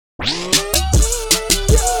You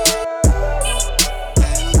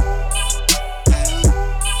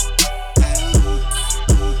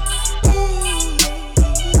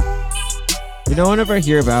know, whenever I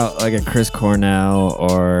hear about like a Chris Cornell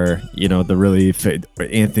or, you know, the really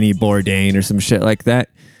Anthony Bourdain or some shit like that,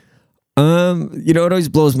 you know, it always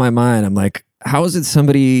blows my mind. I'm like, how is it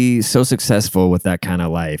somebody so successful with that kind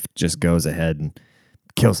of life just goes ahead and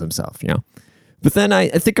kills himself, you know? But then I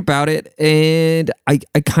think about it and I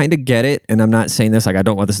kind of get it. And I'm not saying this, like, I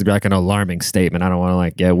don't want this to be like an alarming statement. I don't want to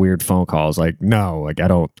like get weird phone calls. Like, no, like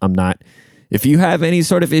I'm not. If you have any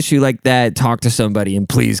sort of issue like that, talk to somebody and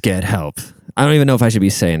please get help. I don't even know if I should be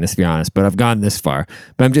saying this, to be honest, but I've gone this far.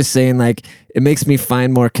 But I'm just saying, like, it makes me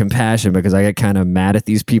find more compassion because I get kind of mad at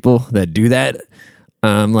these people that do that.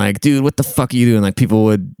 Like, dude, what the fuck are you doing? Like, people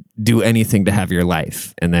would do anything to have your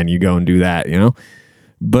life, and then you go and do that, you know?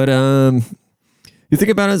 But you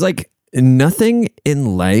think about it as like, nothing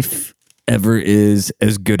in life ever is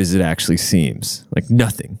as good as it actually seems. Like,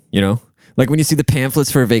 nothing, you know? Like, when you see the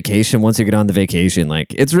pamphlets for a vacation, once you get on the vacation,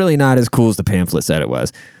 like, it's really not as cool as the pamphlet said it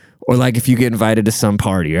was. Or like if you get invited to some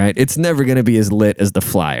party, right? It's never going to be as lit as the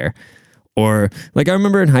flyer. Or like I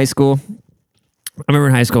remember in high school when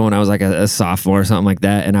I was like a sophomore or something like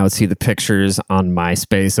that, and I would see the pictures on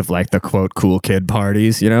MySpace of like the quote cool kid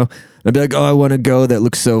parties, you know? I'd be like, oh, I want to go. That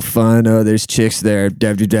looks so fun. Oh, there's chicks there.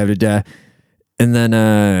 Da, da, da, da, da. And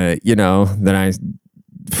then, you know, then I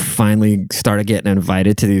finally started getting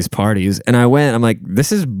invited to these parties, and I went. I'm like,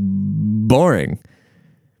 this is boring.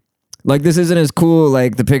 Like, this isn't as cool.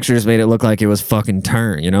 Like, the pictures made it look like it was fucking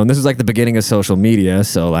turn, you know? And this is like the beginning of social media.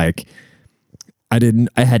 So like, I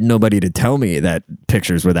had nobody to tell me that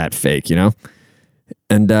pictures were that fake, you know?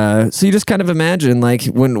 And so you just kind of imagine like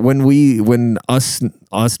when us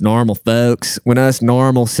normal folks, when us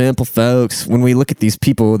normal, simple folks, when we look at these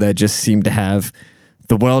people that just seem to have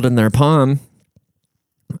the world in their palm,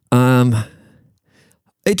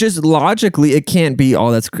 it just logically, it can't be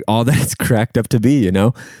all that it's cracked up to be, you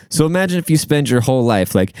know? So imagine if you spend your whole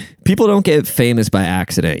life, like, people don't get famous by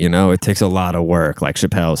accident, you know? It takes a lot of work, like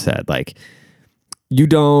Chappelle said. Like, you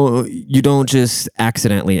don't just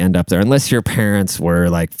accidentally end up there, unless your parents were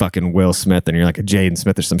like fucking Will Smith and you're like a Jaden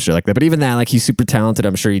Smith or some shit like that. But even that, like, he's super talented.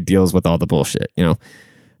 I'm sure he deals with all the bullshit, you know?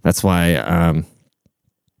 That's why,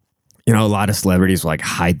 you know, a lot of celebrities will like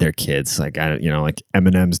hide their kids, like, you know, like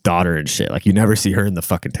Eminem's daughter and shit. Like, you never see her in the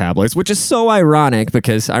fucking tabloids, which is so ironic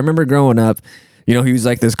because I remember growing up, you know, he was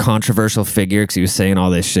like this controversial figure because he was saying all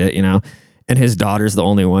this shit, you know, and his daughter's the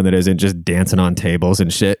only one that isn't just dancing on tables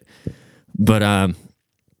and shit. But,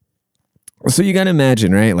 so you got to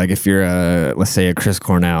imagine, right? Like, if you're let's say a Chris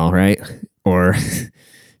Cornell, right? Or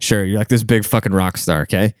sure, you're like this big fucking rock star,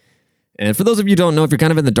 okay? And for those of you who don't know, if you're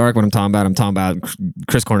kind of in the dark what I'm talking about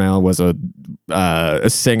Chris Cornell was a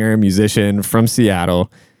singer, musician from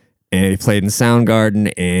Seattle, and he played in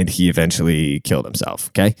Soundgarden, and he eventually killed himself,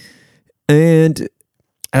 okay? And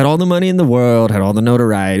had all the money in the world, had all the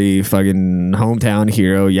notoriety, fucking hometown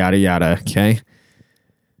hero, yada, yada, okay?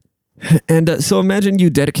 And so imagine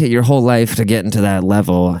you dedicate your whole life to getting to that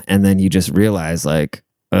level, and then you just realize, like,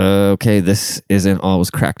 okay, this isn't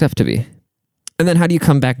always cracked up to be. And then how do you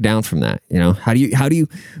come back down from that? You know, how do you,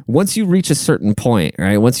 once you reach a certain point,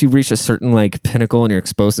 right? Once you reach a certain like pinnacle and you're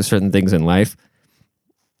exposed to certain things in life,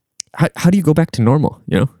 how do you go back to normal?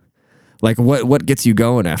 You know, like what gets you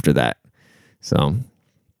going after that? So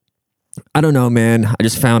I don't know, man. I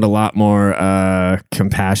just found a lot more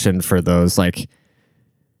compassion for those. Like,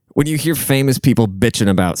 when you hear famous people bitching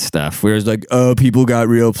about stuff, where it's like, oh, people got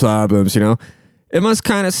real problems, you know? It must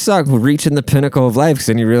kind of suck reaching the pinnacle of life, because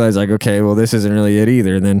then you realize, like, okay, well, this isn't really it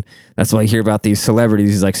either. And then that's why I hear about these celebrities,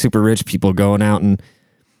 these like super rich people going out and,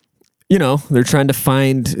 you know, they're trying to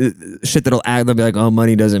find shit that'll add. They'll be like, oh,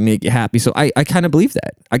 money doesn't make you happy. So I kind of believe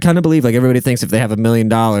that. I kind of believe, like, everybody thinks if they have $1 million,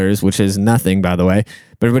 which is nothing, by the way,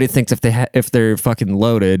 but everybody thinks if they're fucking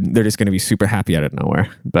loaded, they're just going to be super happy out of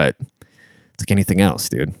nowhere. But it's like anything else,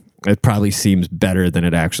 dude. It probably seems better than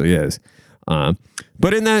it actually is.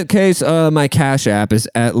 But in that case, my Cash App is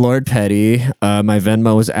at Lord Petty. My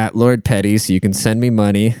Venmo is at Lord Petty, so you can send me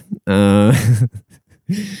money. I'm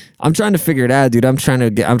trying to figure it out, dude. I'm trying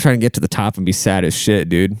to get to the top and be sad as shit,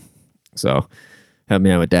 dude. So help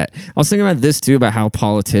me out with that. I was thinking about this too, about how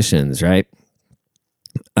politicians, right?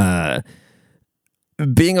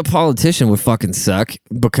 Being a politician would fucking suck,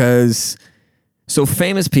 because so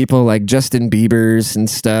famous people like Justin Bieber's and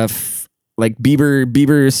stuff. Like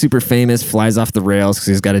Bieber is super famous, flies off the rails because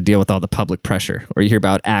he's got to deal with all the public pressure. Or you hear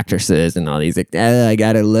about actresses and all these, like, I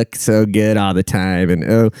got to look so good all the time.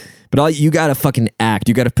 And you got to fucking act.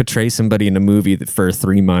 You got to portray somebody in a movie for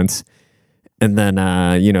 3 months. And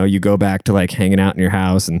then, you go back to like hanging out in your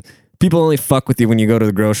house, and people only fuck with you when you go to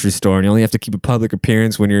the grocery store, and you only have to keep a public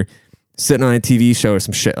appearance when you're sitting on a TV show or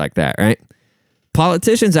some shit like that, right?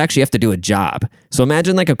 Politicians actually have to do a job. So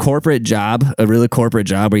imagine like a corporate job, a really corporate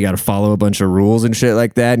job where you got to follow a bunch of rules and shit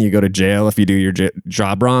like that, and you go to jail if you do your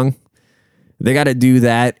job wrong. They got to do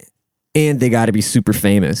that, and they got to be super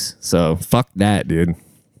famous. So fuck that, dude.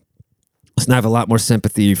 So I have a lot more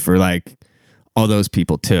sympathy for like all those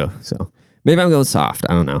people too. So maybe I'm going soft.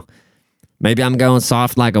 I don't know. Maybe I'm going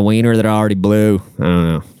soft like a wiener that already blew. I don't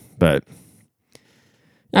know. But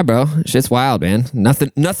yeah, bro, shit's wild, man.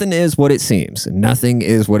 Nothing is what it seems. Nothing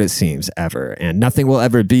is what it seems ever. And nothing will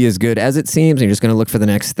ever be as good as it seems. And you're just going to look for the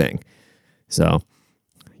next thing. So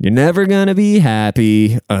you're never going to be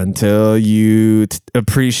happy until you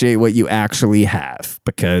appreciate what you actually have.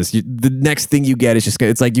 Because the next thing you get is just,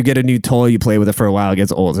 it's like you get a new toy, you play with it for a while, it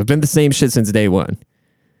gets old. It's been the same shit since day one.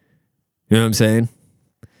 You know what I'm saying?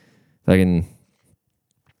 Fucking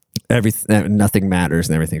nothing matters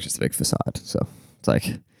and everything's just a big facade. So it's like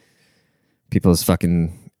people's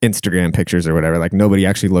fucking Instagram pictures or whatever. Like nobody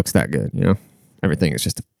actually looks that good, you know? Everything is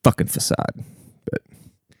just a fucking facade. But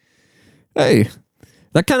hey,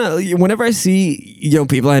 that kind of, whenever I see,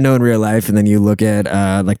 people I know in real life, and then you look at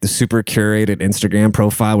like the super curated Instagram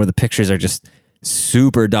profile where the pictures are just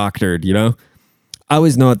super doctored, I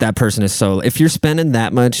always know that person is so... If you're spending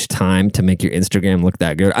that much time to make your Instagram look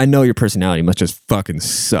that good, I know your personality must just fucking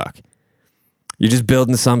suck. You're just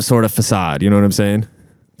building some sort of facade. You know what I'm saying?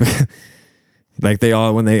 Like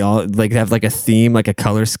when they all like have like a theme, like a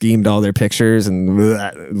color scheme to all their pictures, and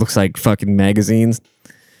it looks like fucking magazines.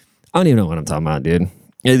 I don't even know what I'm talking about, dude.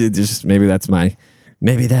 It just maybe that's my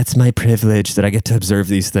privilege that I get to observe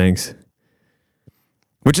these things.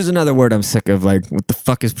 Which is another word I'm sick of. Like, what the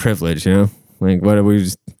fuck is privilege? Like, what are we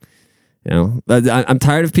just, I'm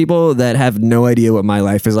tired of people that have no idea what my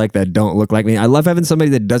life is like, that don't look like me. I love having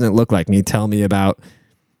somebody that doesn't look like me tell me about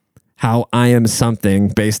how I am something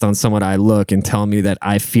based on someone I look, and tell me that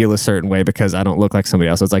I feel a certain way because I don't look like somebody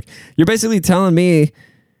else. So it's like, you're basically telling me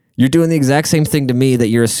you're doing the exact same thing to me that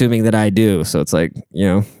you're assuming that I do. So it's like,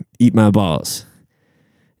 eat my balls.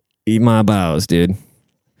 Eat my balls, dude.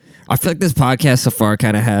 I feel like this podcast so far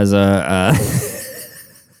kind of has a...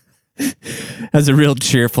 has a real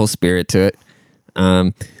cheerful spirit to it.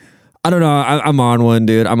 I don't know. I'm on one,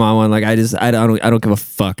 dude. I'm on one. Like I don't give a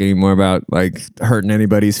fuck anymore about like hurting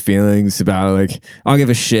anybody's feelings. About like I don't give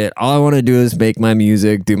a shit. All I want to do is make my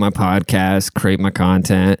music, do my podcast, create my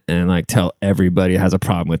content, and like tell everybody who has a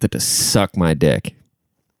problem with it to suck my dick.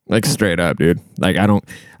 Like straight up, dude. Like I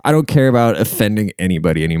don't care about offending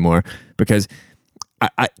anybody anymore, because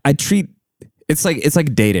I treat. It's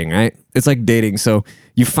like dating, right? It's like dating. So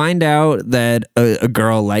you find out that a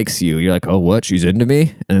girl likes you. You're like, oh, what? She's into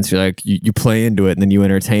me? And then you're like, you play into it, and then you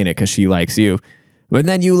entertain it because she likes you. But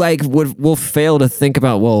then you like will fail to think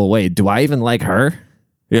about, well, wait, do I even like her?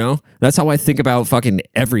 That's how I think about fucking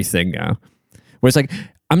everything now. Where it's like,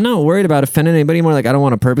 I'm not worried about offending anybody anymore. Like, I don't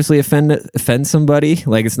want to purposely offend somebody.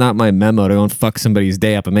 Like, it's not my memo to go and fuck somebody's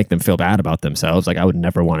day up and make them feel bad about themselves. Like, I would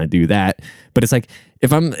never want to do that. But it's like,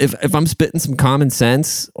 if I'm spitting some common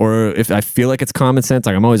sense, or if I feel like it's common sense,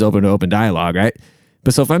 like I'm always open to open dialogue, right?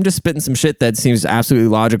 But so if I'm just spitting some shit that seems absolutely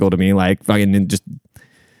logical to me, like fucking just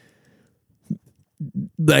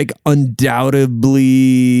like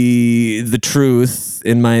undoubtedly the truth,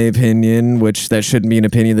 in my opinion, which that shouldn't be an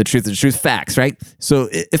opinion, the truth, facts, right? So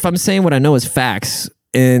if I'm saying what I know is facts,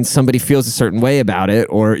 and somebody feels a certain way about it,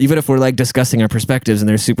 or even if we're like discussing our perspectives and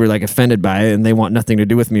they're super like offended by it and they want nothing to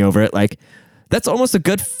do with me over it, like that's almost a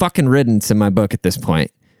good fucking riddance in my book at this point.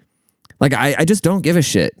 Like I just don't give a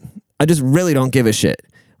shit. I just really don't give a shit.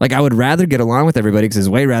 Like, I would rather get along with everybody, because it's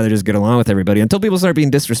way rather just get along with everybody until people start being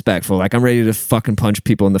disrespectful. Like, I'm ready to fucking punch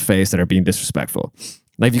people in the face that are being disrespectful.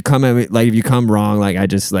 Like, if you come at me, like, if you come wrong, like, I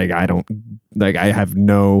just, like, I don't, like, I have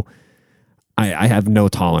no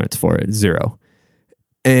tolerance for it. Zero.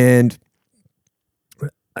 And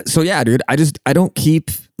so, yeah, dude, I don't keep,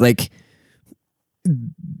 like,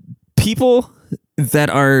 people that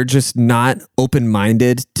are just not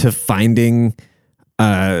open-minded to finding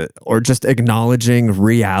or just acknowledging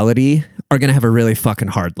reality are going to have a really fucking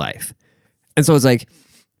hard life. And so it's like,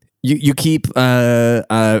 you keep,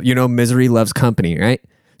 misery loves company, right?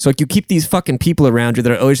 So like you keep these fucking people around you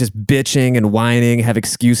that are always just bitching and whining, have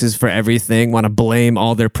excuses for everything, want to blame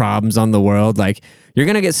all their problems on the world. Like, you're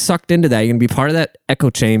going to get sucked into that. You're going to be part of that echo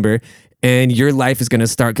chamber, and your life is going to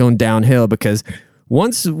start going downhill, because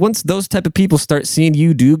once those type of people start seeing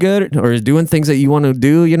you do good or doing things that you want to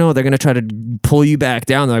do, they're going to try to pull you back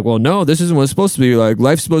down. They're like, well, no, this isn't what it's supposed to be. Like,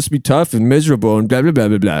 life's supposed to be tough and miserable and blah, blah, blah,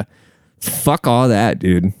 blah, blah. Fuck all that,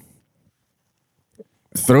 dude.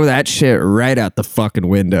 Throw that shit right out the fucking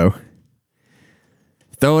window.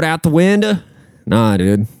 Throw it out the window? Nah,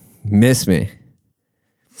 dude. Miss me.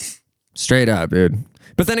 Straight up, dude.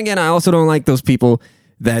 But then again, I also don't like those people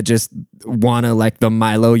that just want to, like, the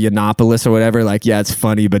Milo Yiannopoulos or whatever. Like, yeah, it's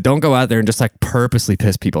funny, but don't go out there and just, like, purposely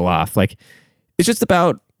piss people off. Like, it's just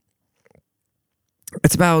about...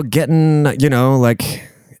 It's about getting, you know, like,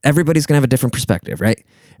 everybody's going to have a different perspective, right?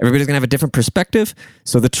 Everybody's going to have a different perspective.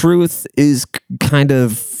 So the truth is kind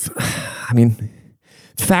of, I mean,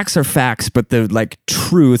 facts are facts, but the, like,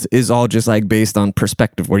 truth is all just, like, based on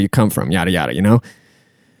perspective, where you come from, yada, yada, you know?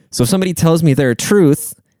 So if somebody tells me their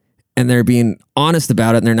truth and they're being honest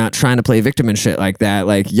about it and they're not trying to play victim and shit like that,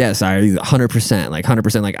 like, yes, I 100%,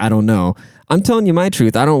 like, I don't know. I'm telling you my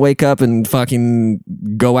truth. I don't wake up and fucking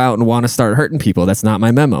go out and want to start hurting people. That's not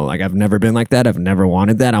my memo. Like, I've never been like that. I've never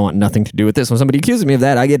wanted that. I want nothing to do with this. When somebody accuses me of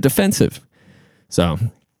that, I get defensive. So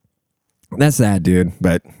that's that, dude.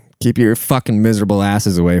 But keep your fucking miserable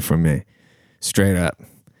asses away from me. Straight up.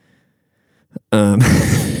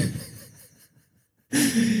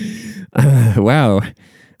 Wow.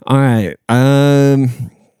 All right.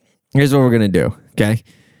 Here's what we're going to do. Okay.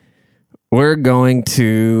 We're going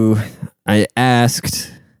to, I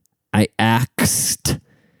asked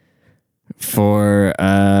for,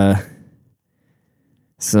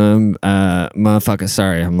 some, motherfuckers.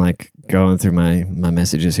 Sorry. I'm like going through my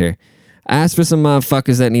messages here. I asked for some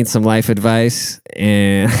motherfuckers that need some life advice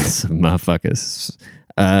and some motherfuckers.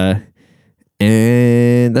 And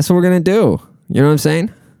that's what we're going to do. You know what I'm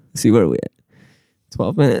saying? Let's see, where are we at?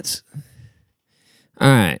 12 minutes. All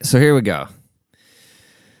right, so here we go.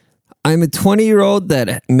 I'm a 20-year-old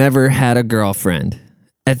that never had a girlfriend.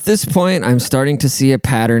 At this point, I'm starting to see a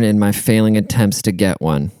pattern in my failing attempts to get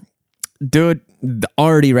one. Dude,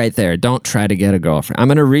 already right there. Don't try to get a girlfriend. I'm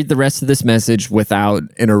going to read the rest of this message without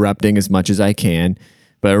interrupting as much as I can.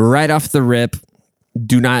 But right off the rip,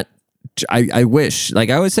 do not... I wish, like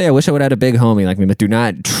I always say, I wish I would have had a big homie like me, but do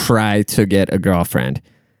not try to get a girlfriend.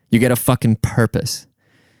 You get a fucking purpose.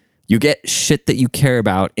 You get shit that you care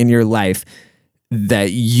about in your life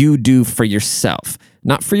that you do for yourself,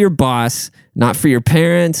 not for your boss, not for your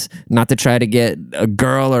parents, not to try to get a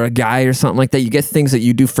girl or a guy or something like that. You get things that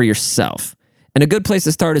you do for yourself. And a good place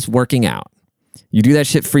to start is working out. You do that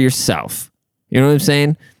shit for yourself. You know what I'm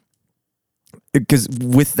saying? Because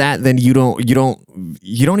with that, then you don't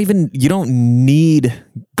need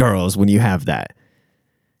girls when you have that.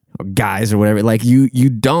 Or guys or whatever. Like you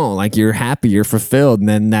don't, like, you're happy, you're fulfilled. And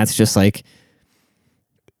then that's just like,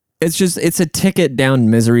 it's a ticket down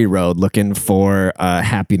misery road looking for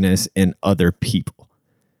happiness in other people.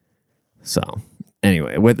 So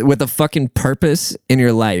anyway, with a fucking purpose in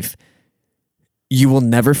your life, you will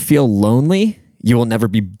never feel lonely. You will never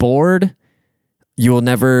be bored. You will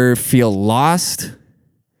never feel lost.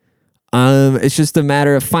 It's just a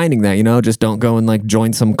matter of finding that, you know, just don't go and like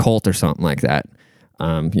join some cult or something like that.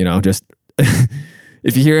 You know, just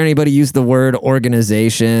if you hear anybody use the word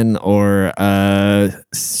organization or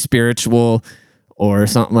spiritual or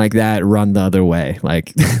something like that, run the other way.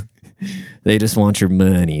 Like they just want your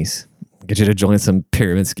monies. Get you to join some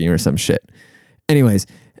pyramid scheme or some shit. Anyways,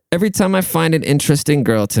 every time I find an interesting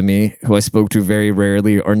girl to me, who I spoke to very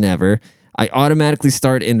rarely or never, I automatically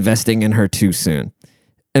start investing in her too soon.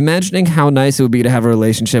 Imagining how nice it would be to have a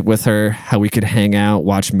relationship with her, how we could hang out,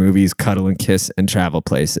 watch movies, cuddle and kiss, and travel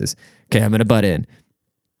places. Okay, I'm going to butt in.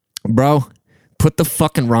 Bro, put the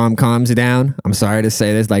fucking rom-coms down. I'm sorry to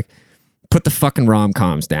say this. Like, put the fucking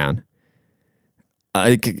rom-coms down.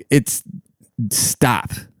 Like, it's...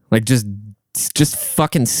 Stop. Like, just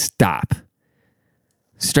fucking stop.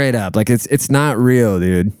 Straight up. Like, it's not real,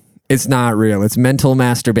 dude. It's not real. It's mental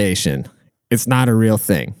masturbation. It's not a real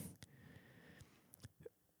thing.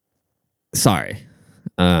 Sorry.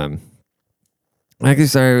 Sorry.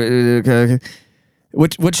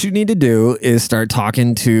 What you need to do is start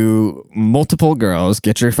talking to multiple girls,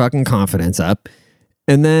 get your fucking confidence up,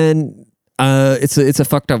 and then it's a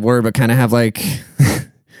fucked up word, but kind of have like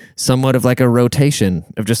somewhat of like a rotation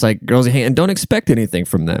of just like girls you hate, and don't expect anything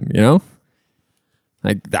from them, you know?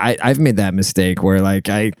 Like I've made that mistake where like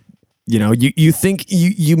you think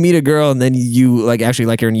you meet a girl and then you like actually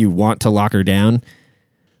like her and you want to lock her down.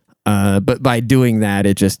 But by doing that,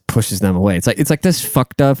 it just pushes them away. It's like this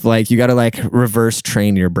fucked up, like you got to like reverse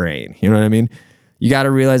train your brain. You know what I mean? You got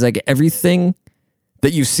to realize like everything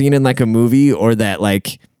that you've seen in like a movie or that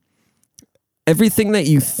like everything that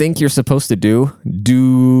you think you're supposed to do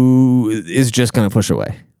is just going to push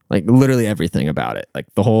away. Like literally everything about it.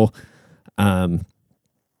 Like the whole,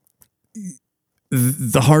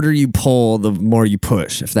 the harder you pull, the more you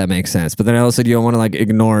push, if that makes sense. But then also you don't want to like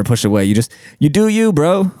ignore or push away. You do you,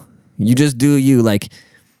 bro. You just do you. Like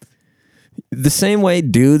the same way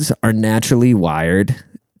dudes are naturally wired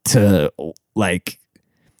to like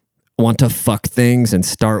want to fuck things and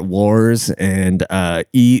start wars and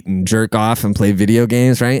eat and jerk off and play video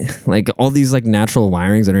games, right? Like all these like natural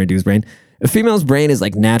wirings in a dude's brain. A female's brain is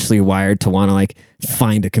like naturally wired to want to like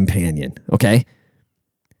find a companion, okay?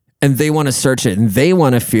 And they want to search it, and they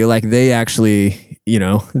want to feel like they actually,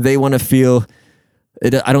 they want to feel,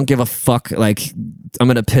 I don't give a fuck, like, I'm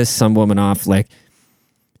going to piss some woman off, like,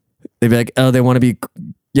 they'd be like, oh, they want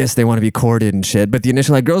to be courted and shit, but the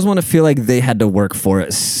initial, like, girls want to feel like they had to work for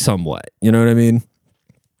it somewhat, you know what I mean?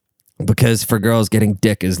 Because for girls, getting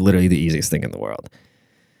dick is literally the easiest thing in the world.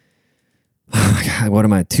 Oh my God, what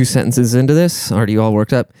am I, 2 sentences into this? Already all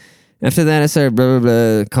worked up? After that, I started blah,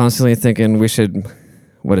 blah, blah, constantly thinking we should...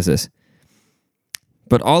 What is this?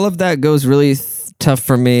 But all of that goes really tough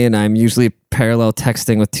for me, and I'm usually parallel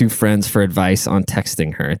texting with 2 friends for advice on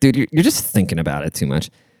texting her. Dude, you're just thinking about it too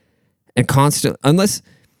much. And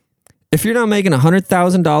if you're not making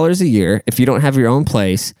 $100,000 a year, if you don't have your own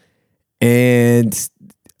place, and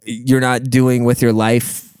you're not doing with your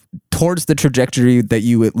life towards the trajectory that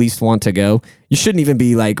you at least want to go, you shouldn't even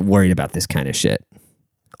be like worried about this kind of shit.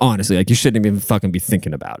 Honestly, like you shouldn't even fucking be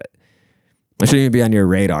thinking about it. I shouldn't even be on your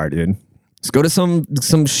radar, dude. Just go to some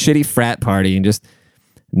shitty frat party and just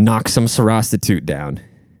knock some prostitute down.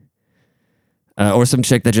 Or some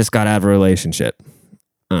chick that just got out of a relationship.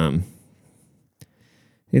 You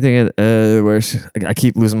think I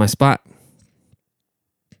keep losing my spot.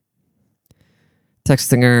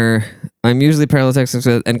 Texting her. I'm usually parallel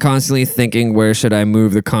texting and constantly thinking, where should I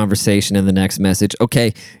move the conversation in the next message?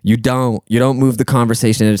 Okay, you don't move the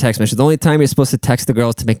conversation in a text message. The only time you're supposed to text the girl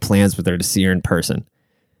is to make plans with her, to see her in person.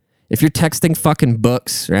 If you're texting fucking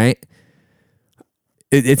books, right?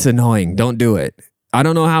 It's annoying. Don't do it. I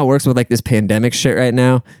don't know how it works with like this pandemic shit right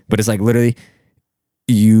now, but it's like literally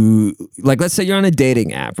let's say you're on a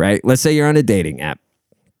dating app, right? Let's say you're on a dating app.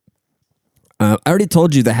 I already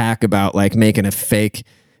told you the hack about like making a fake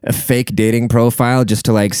dating profile just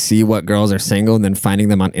to like see what girls are single, and then finding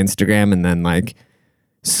them on Instagram, and then like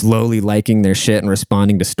slowly liking their shit and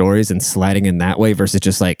responding to stories and sliding in that way versus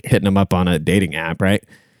just like hitting them up on a dating app, right?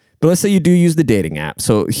 But let's say you do use the dating app.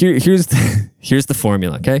 So here's the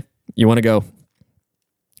formula, okay? You want to go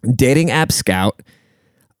dating app scout,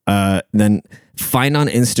 then find on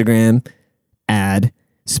Instagram, add,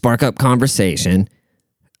 spark up conversation,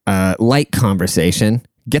 like conversation,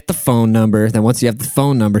 get the phone number. Then once you have the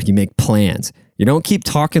phone number, you make plans. You don't keep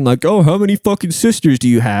talking like, oh, how many fucking sisters do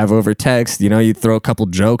you have over text? You throw a couple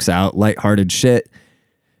jokes out, lighthearted shit.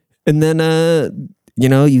 And then,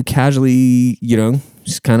 you casually,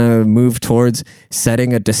 just kind of move towards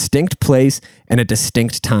setting a distinct place and a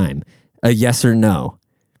distinct time. A yes or no.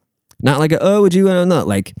 Not like, would you? No,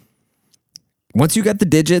 like, once you got the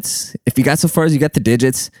digits, if you got so far as you got the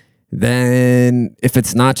digits, then if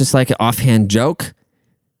it's not just like an offhand joke,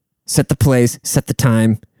 set the place, set the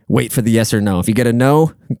time, wait for the yes or no. If you get a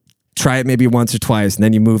no, try it maybe once or twice, and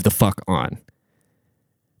then you move the fuck on.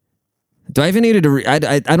 Do I even need to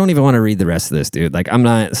I don't even want to read the rest of this, dude. Like, I'm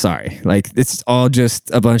not, sorry. Like, it's all just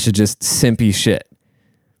a bunch of just simpy shit.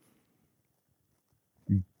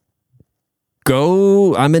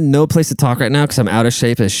 I'm in no place to talk right now because I'm out of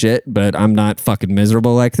shape as shit, but I'm not fucking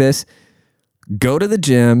miserable like this. Go to the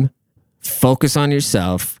gym, focus on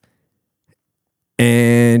yourself,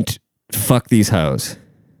 and fuck these hoes.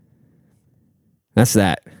 That's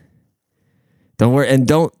that. Don't worry, and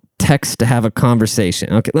don't text to have a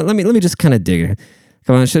conversation. Okay, let me just kind of dig it.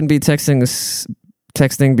 Come on, shouldn't be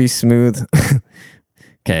texting be smooth.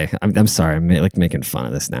 Okay, I'm sorry. I'm like making fun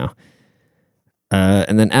of this now.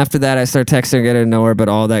 And then after that, I start texting, get out of nowhere, but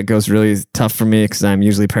all that goes really tough for me because I'm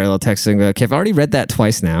usually parallel texting. Okay, I've already read that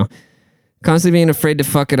twice now. Constantly being afraid to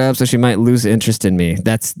fuck it up so she might lose interest in me.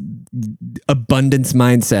 That's abundance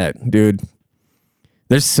mindset, dude.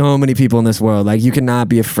 There's so many people in this world. Like, you cannot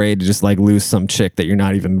be afraid to just like lose some chick that you're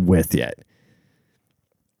not even with yet.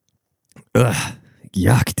 Ugh,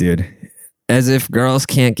 yuck, dude. As if girls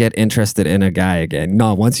can't get interested in a guy again.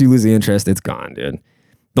 No, once you lose the interest, it's gone, dude.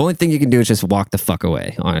 The only thing you can do is just walk the fuck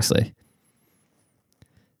away, honestly.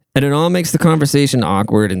 And it all makes the conversation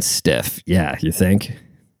awkward and stiff. Yeah, you think?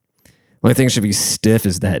 Only thing should be stiff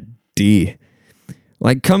is that D.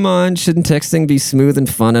 Like, come on, shouldn't texting be smooth and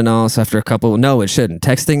fun and all? So after a couple, no, it shouldn't.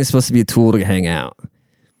 Texting is supposed to be a tool to hang out.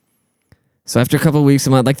 So after a couple of weeks,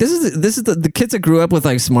 I'm like, this is the kids that grew up with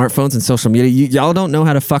like smartphones and social media. Y'all don't know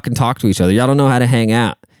how to fucking talk to each other. Y'all don't know how to hang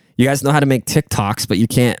out. You guys know how to make TikToks, but you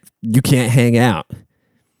can't hang out.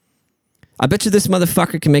 I bet you this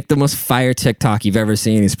motherfucker can make the most fire TikTok you've ever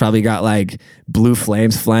seen. He's probably got like blue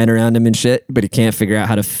flames flying around him and shit, but he can't figure out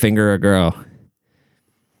how to finger a girl.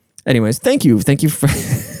 Anyways, thank you for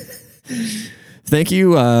thank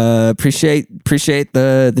you. Appreciate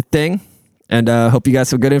the thing, and hope you got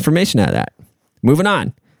some good information out of that. Moving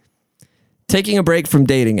on. Taking a break from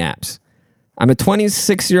dating apps. I'm a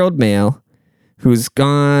 26-year-old male who's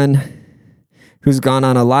gone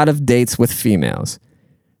on a lot of dates with females.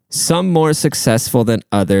 Some more successful than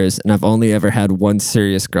others, and I've only ever had one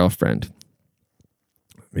serious girlfriend.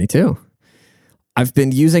 Me too. I've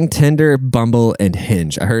been using Tinder, Bumble, and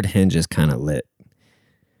Hinge. I heard Hinge is kind of lit.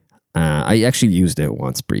 I actually used it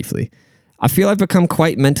once briefly. I feel I've become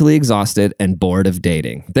quite mentally exhausted and bored of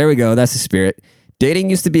dating. There we go. That's the spirit. Dating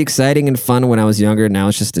used to be exciting and fun when I was younger. Now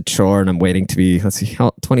it's just a chore, and I'm waiting to be,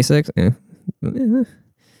 26?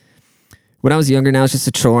 When I was younger, now it's just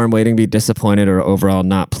a chore. I'm waiting to be disappointed or overall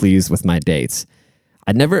not pleased with my dates.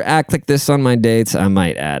 I'd never act like this on my dates, I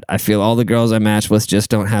might add. I feel all the girls I match with just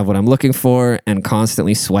don't have what I'm looking for and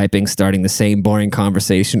constantly swiping, starting the same boring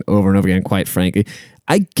conversation over and over again, quite frankly.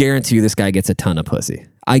 I guarantee you this guy gets a ton of pussy.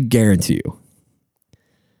 I guarantee you.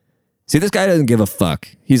 See, this guy doesn't give a fuck.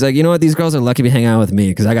 He's like, you know what? These girls are lucky to be hanging out with me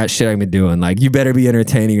because I got shit I've been doing. Like, you better be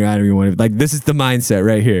entertaining or I don't even want to. Like, this is the mindset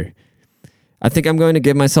right here. I think I'm going to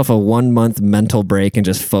give myself a 1-month mental break and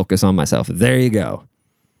just focus on myself. There you go.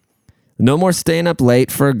 No more staying up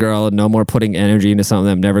late for a girl. No more putting energy into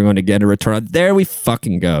something I'm never going to get a return on. There we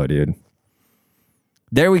fucking go, dude.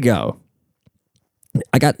 There we go.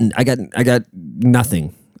 I got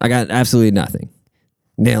nothing. I got absolutely nothing.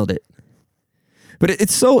 Nailed it. But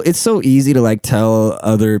it's so easy to like tell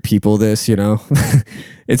other people this, you know.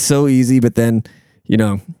 It's so easy, but then, you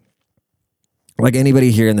know, like anybody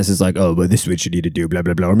hearing this is like, oh, but this is what you need to do, blah,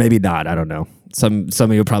 blah, blah. Or maybe not. I don't know. Some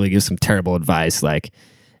of you will probably give some terrible advice like,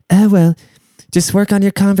 oh, well, just work on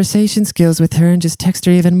your conversation skills with her and just text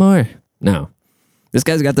her even more. No. This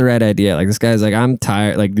guy's got the right idea. Like, this guy's like, I'm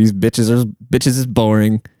tired. Like, these bitches is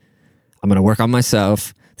boring. I'm going to work on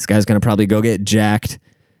myself. This guy's going to probably go get jacked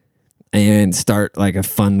and start like a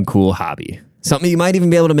fun, cool hobby. Something you might even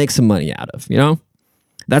be able to make some money out of, you know?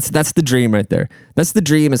 That's the dream right there. That's the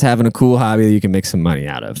dream, is having a cool hobby that you can make some money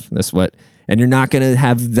out of. That's what, and you're not going to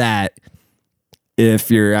have that if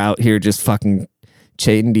you're out here just fucking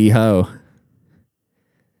chatin' D-ho.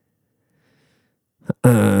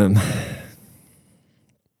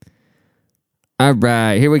 All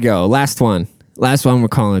right, here we go. Last one we're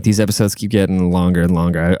calling it. These episodes keep getting longer and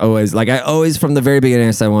longer. I always from the very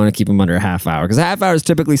beginning, I want to keep them under a half hour, because a half hour is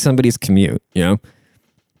typically somebody's commute, you know?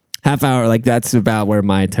 Half hour, like that's about where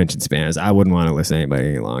my attention span is. I wouldn't want to listen to anybody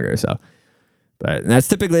any longer. So, but that's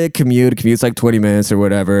typically a commute. A commute's like 20 minutes or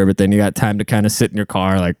whatever. But then you got time to kind of sit in your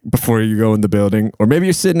car, like before you go in the building, or maybe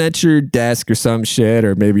you're sitting at your desk or some shit,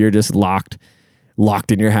 or maybe you're just locked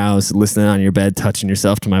in your house, listening on your bed, touching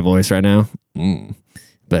yourself to my voice right now.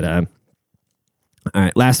 But all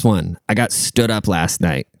right, last one. I got stood up last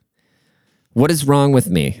night. What is wrong with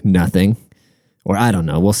me? Nothing, or I don't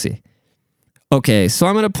know. We'll see. Okay, so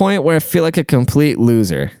I'm at a point where I feel like a complete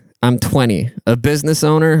loser. I'm 20, a business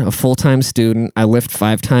owner, a full-time student. I lift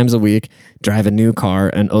 5 times a week, drive a new car,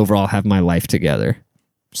 and overall have my life together.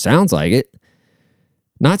 Sounds like it.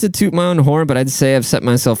 Not to toot my own horn, but I'd say I've set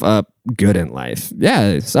myself up good in life. Yeah,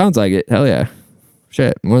 it sounds like it. Hell yeah.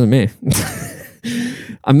 Shit, more than me.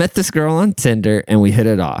 I met this girl on Tinder, and we hit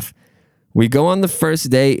it off. We go on the first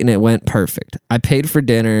date, and it went perfect. I paid for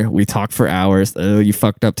dinner. We talked for hours. Oh, you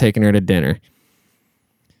fucked up taking her to dinner.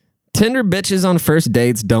 Tinder bitches on first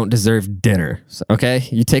dates don't deserve dinner, okay?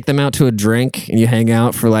 You take them out to a drink and you hang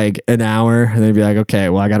out for like an hour and then be like, okay,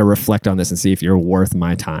 well, I got to reflect on this and see if you're worth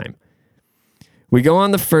my time. We go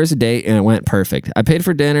on the first date and it went perfect. I paid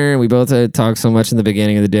for dinner. We both had talked so much in the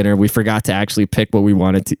beginning of the dinner, we forgot to actually pick what we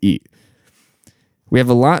wanted to eat. We have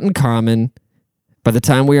a lot in common. By the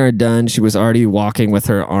time we are done, she was already walking with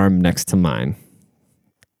her arm next to mine.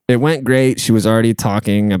 It went great. She was already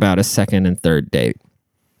talking about a second and third date.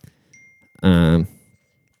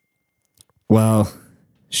 Well,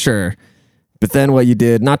 sure. But then what you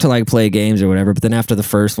did, not to like play games or whatever, but then after the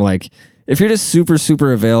first, like, if you're just super,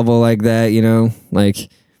 super available like that, you know,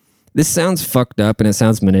 like, this sounds fucked up and it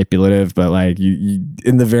sounds manipulative, but like you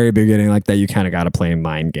in the very beginning like that, you kind of got to play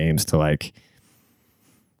mind games to like,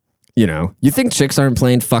 you know, you think chicks aren't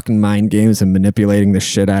playing fucking mind games and manipulating the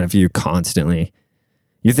shit out of you constantly.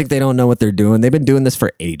 You think they don't know what they're doing? They've been doing this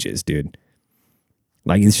for ages, dude.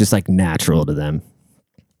 Like, it's just like natural to them.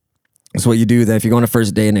 So what you do that if you go on a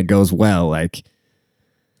first date and it goes well, like,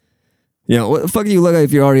 You know, what the fuck do you look like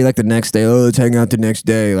if you're already like the next day? Oh, let's hang out the next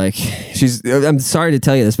day. Like, I'm sorry to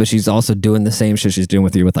tell you this, but she's also doing the same shit she's doing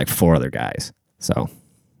with you with like 4 other guys. So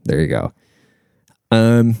there you go.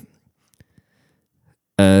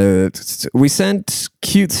 We sent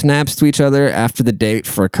cute snaps to each other after the date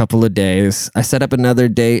for a couple of days. I set up another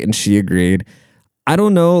date and she agreed. I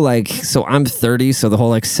don't know, like, so I'm 30, so the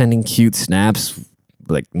whole like sending cute snaps,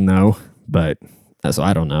 like, no, but so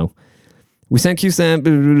I don't know. We sent cute snaps.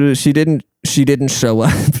 She didn't show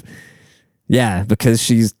up. Yeah, because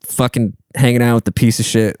she's fucking hanging out with the piece of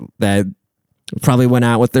shit that probably went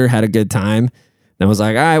out with her, had a good time, and was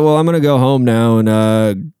like, all right, well, I'm gonna go home now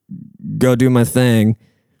and go do my thing.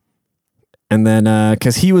 And then,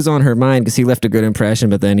 because he was on her mind, because he left a good impression,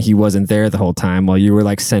 but then he wasn't there the whole time while you were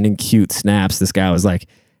like sending cute snaps. This guy was like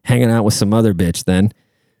hanging out with some other bitch then.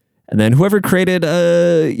 And then whoever created,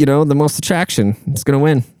 the most attraction is going to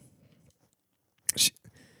win.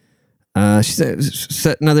 She said,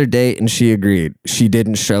 set another date and she agreed. She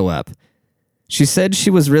didn't show up. She said she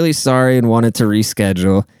was really sorry and wanted to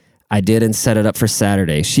reschedule. I did and set it up for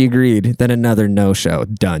Saturday. She agreed. Then another no-show.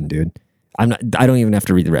 Done, dude. I don't even have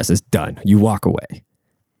to read the rest. It's done. You walk away.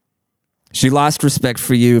 She lost respect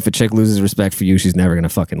for you. If a chick loses respect for you, she's never going to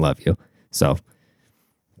fucking love you. So,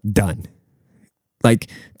 done. Like,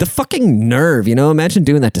 the fucking nerve, imagine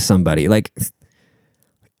doing that to somebody. Like,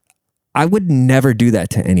 I would never do that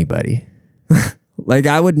to anybody. Like,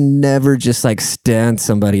 I would never just, like, stand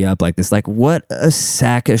somebody up like this. Like, what a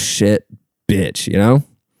sack of shit bitch,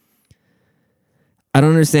 I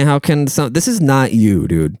don't understand how can this is not you,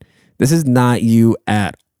 dude. This is not you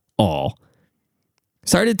at all.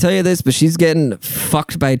 Sorry to tell you this, but she's getting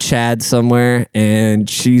fucked by Chad somewhere, and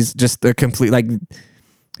she's just a complete, like,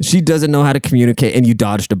 she doesn't know how to communicate, and you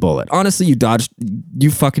dodged a bullet. Honestly, you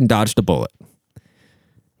fucking dodged a bullet.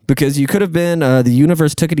 Because you could have been, the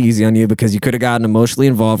universe took it easy on you because you could have gotten emotionally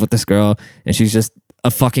involved with this girl, and she's just a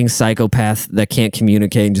fucking psychopath that can't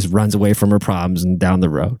communicate and just runs away from her problems and down the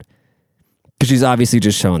road. Because she's obviously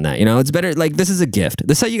just showing that, it's better. Like, this is a gift.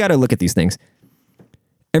 This is how you got to look at these things.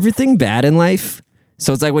 Everything bad in life.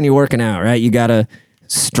 So it's like when you're working out, right? You got to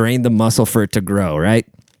strain the muscle for it to grow, right?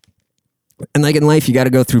 And like in life, you got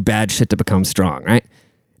to go through bad shit to become strong, right?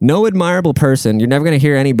 No admirable person. You're never going to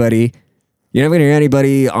hear anybody. You're never going to hear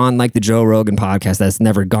anybody on like the Joe Rogan podcast that's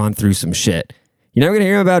never gone through some shit. You're never going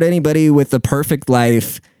to hear about anybody with the perfect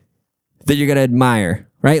life that you're going to admire,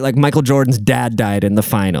 right? Like Michael Jordan's dad died in the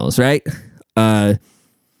finals, right? I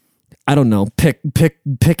don't know. Pick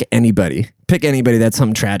anybody. Pick anybody that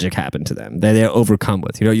something tragic happened to them that they overcome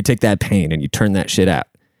with. You take that pain and you turn that shit out.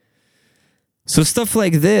 So stuff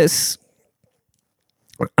like this,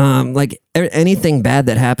 like anything bad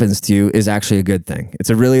that happens to you is actually a good thing.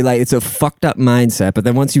 It's it's a fucked up mindset, but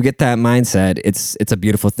then once you get that mindset, it's a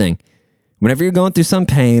beautiful thing. Whenever you're going through some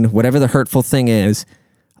pain, whatever the hurtful thing is,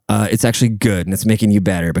 it's actually good and it's making you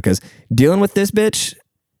better because dealing with this bitch,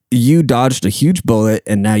 you dodged a huge bullet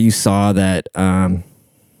and now you saw that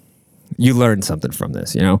you learned something from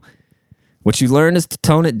this, What you learned is to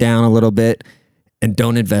tone it down a little bit and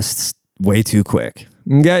don't invest way too quick.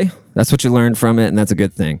 Okay? That's what you learned from it and that's a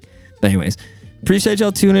good thing. But anyways, appreciate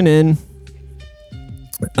y'all tuning in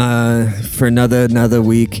for another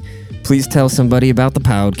week. Please tell somebody about the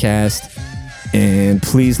podcast and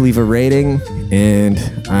please leave a rating and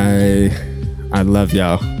I love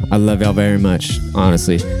y'all. I love y'all very much.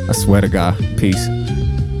 Honestly, I swear to God. Peace.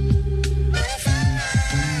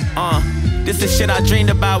 This is shit I dreamed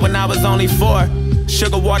about when I was only 4.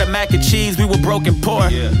 Sugar, water, mac and cheese, we were broken poor.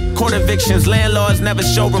 Court evictions, landlords never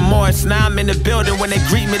show remorse. Now I'm in the building, when they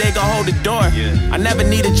greet me, they gon' hold the door. I never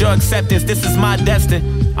needed your acceptance, this is my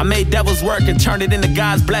destiny. I made devil's work and turned it into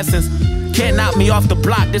God's blessings. Can't knock me off the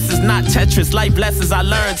block, this is not Tetris. Life lessons I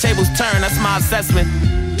learned, tables turn, that's my assessment.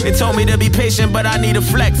 They told me to be patient, but I need a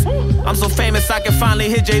flex. I'm so famous I can finally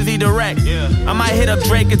hit Jay-Z direct. I might hit up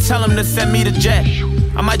Drake and tell him to send me the jet.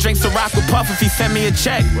 I might drink Ciroc with Puff if he send me a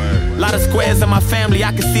check. Lot of squares in my family,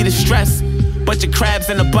 I can see the stress. Bunch of crabs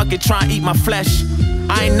in a bucket trying to eat my flesh.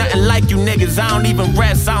 I ain't nothing like you niggas, I don't even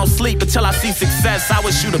rest. I don't sleep until I see success, I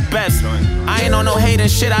wish you the best. I ain't on no hating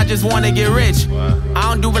shit, I just wanna get rich. I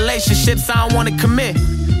don't do relationships, I don't wanna commit.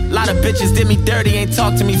 Lot of bitches did me dirty, ain't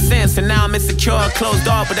talked to me since. And now I'm insecure and closed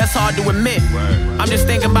off, but that's hard to admit. I'm just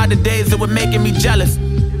thinking about the days that were making me jealous.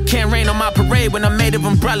 Can't rain on my parade when I'm made of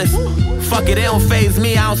umbrellas. Fuck it don't faze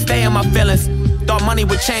me, I don't stay in my feelings. Thought money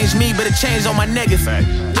would change me, but it changed all my niggas.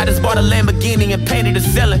 I just bought a Lamborghini and painted the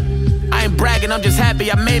ceiling. I ain't bragging, I'm just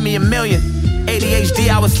happy I made me $1 million. ADHD,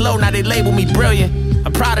 I was slow, now they label me brilliant.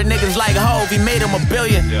 I'm proud of niggas like Hov, he made him $1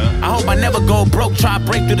 billion. I hope I never go broke, try to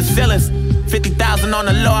break through the ceilings. 50,000 on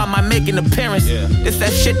the low, I might make an appearance. It's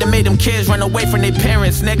that shit that made them kids run away from their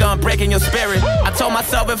parents. Nigga, I'm breaking your spirit. I told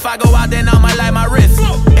myself if I go out, then I might light my wrist.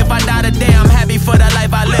 If I die today, I'm happy for the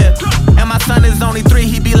life I live. And my son is only 3,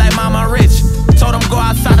 he be like, Mama rich. Told him go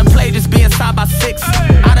outside and play, just be inside by 6.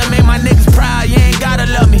 I done made my niggas proud, you ain't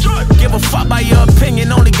gotta love me. Give a fuck by your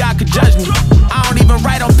opinion, only God could judge me. I don't even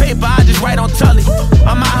write on paper, I just write on Tully.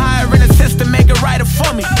 I'm out hiring a system, make it writer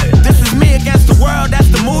for me. This is me against the world, that's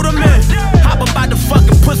the mood I'm in. Hop about the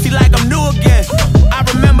fucking pussy like I'm new again. I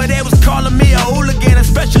remember they was calling me a hooligan. A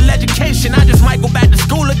special education, I just might go back to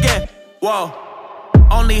school again. Whoa,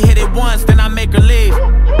 only hit it once, then I make her leave.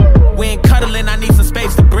 We ain't cuddling, I need some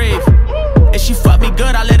space to breathe. If she fuck me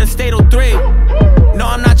good, I let her stay till 3. No,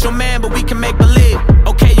 I'm not your man, but we can make believe.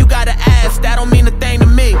 Okay, you gotta ask, that don't mean a thing to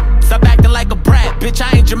me. Stop acting like a brat, bitch,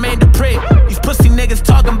 I ain't Jermaine Dupri. These pussy niggas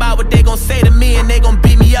talking about what they gon' say to me, and they gon'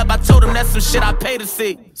 beat me up. I told them that's some shit I pay to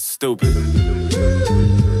see. Stupid.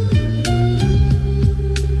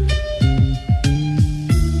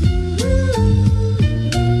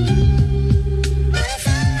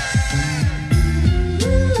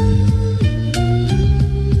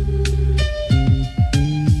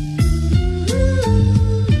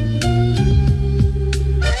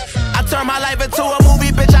 Turn my life into a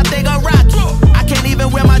movie, bitch, I think I'm Rocky. I can't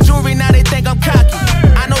even wear my jewelry, now they think I'm cocky.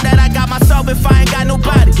 I know that I got myself if I ain't got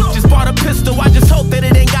nobody. Just bought a pistol, I just hope that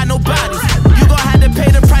it ain't got no bodies. You gon' have to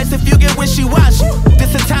pay the price if you get wishy-washy.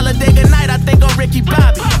 This is Talladega night, I think I'm Ricky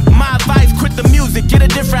Bobby. My advice, quit the music, get a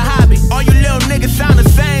different hobby. All you little niggas sound the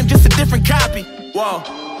same, just a different copy. Whoa.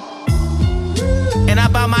 And I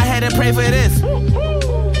bow my head and pray for this.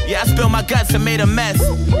 Yeah, I spilled my guts and made a mess.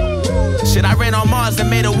 Shit, I ran on Mars and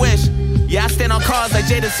made a wish. Yeah, I stand on cars like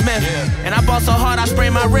Jada Smith. And I ball so hard, I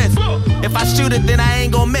sprain my wrist. If I shoot it, then I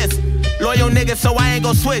ain't gon' miss. Loyal nigga, so I ain't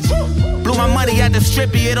gon' switch. Blew my money at the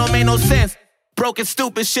strippy, it don't make no sense. Broken,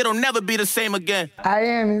 stupid, shit'll never be the same again. I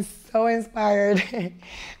am so inspired.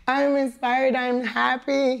 I'm inspired, I'm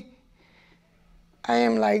happy. I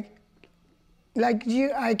am like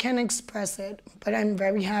you, I can't express it, but I'm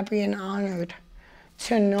very happy and honored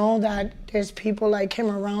to know that there's people like him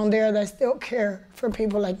around there that still care for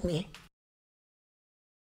people like me.